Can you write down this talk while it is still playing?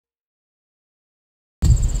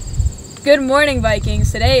Good morning,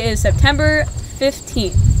 Vikings. Today is September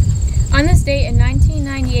 15th. On this date in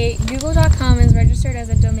 1998, Google.com is registered as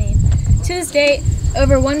a domain. To this date,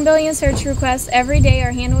 over 1 billion search requests every day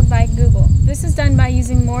are handled by Google. This is done by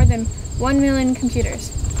using more than 1 million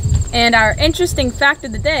computers. And our interesting fact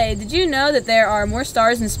of the day, did you know that there are more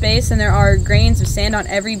stars in space than there are grains of sand on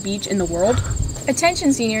every beach in the world?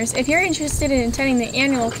 Attention seniors, if you're interested in attending the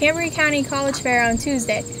annual Cambria County College Fair on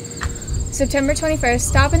Tuesday, September 21st,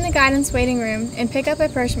 stop in the guidance waiting room and pick up a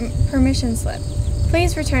permission slip.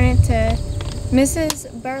 Please return it to Mrs.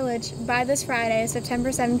 Burlage by this Friday,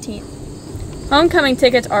 September 17th. Homecoming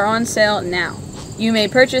tickets are on sale now. You may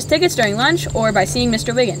purchase tickets during lunch or by seeing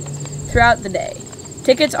Mr. Wiggin throughout the day.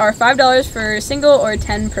 Tickets are $5 for single or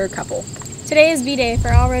 $10 per couple. Today is B-Day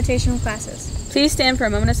for all rotational classes. Please stand for a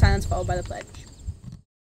moment of silence followed by the pledge.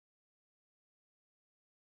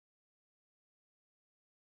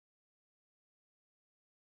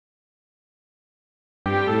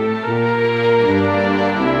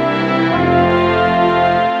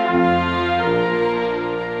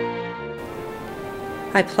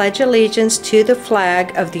 I pledge allegiance to the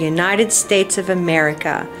flag of the United States of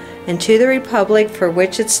America and to the republic for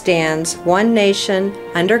which it stands, one nation,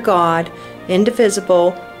 under God,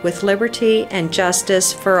 indivisible, with liberty and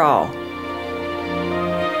justice for all.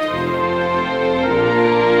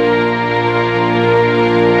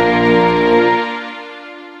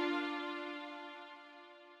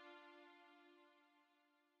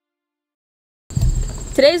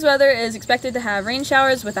 Today's weather is expected to have rain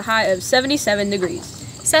showers with a high of 77 degrees.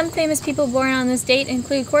 Some famous people born on this date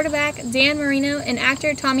include quarterback Dan Marino and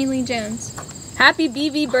actor Tommy Lee Jones. Happy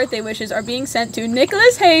BV birthday wishes are being sent to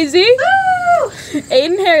Nicholas Hazy,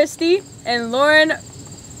 Aiden Harristy, and Lauren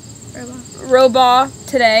Robaugh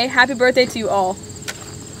today. Happy birthday to you all.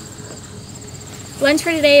 Lunch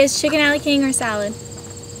for today is chicken alley king or salad.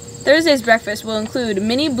 Thursday's breakfast will include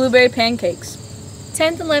mini blueberry pancakes.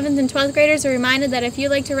 10th, 11th, and 12th graders are reminded that if you'd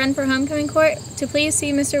like to run for homecoming court, to please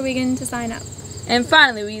see Mr. Wiggin to sign up. And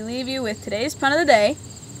finally, we leave you with today's pun of the day.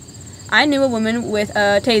 I knew a woman with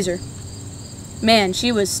a taser. Man,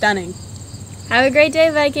 she was stunning. Have a great day,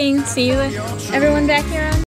 Vikings. See you everyone back here on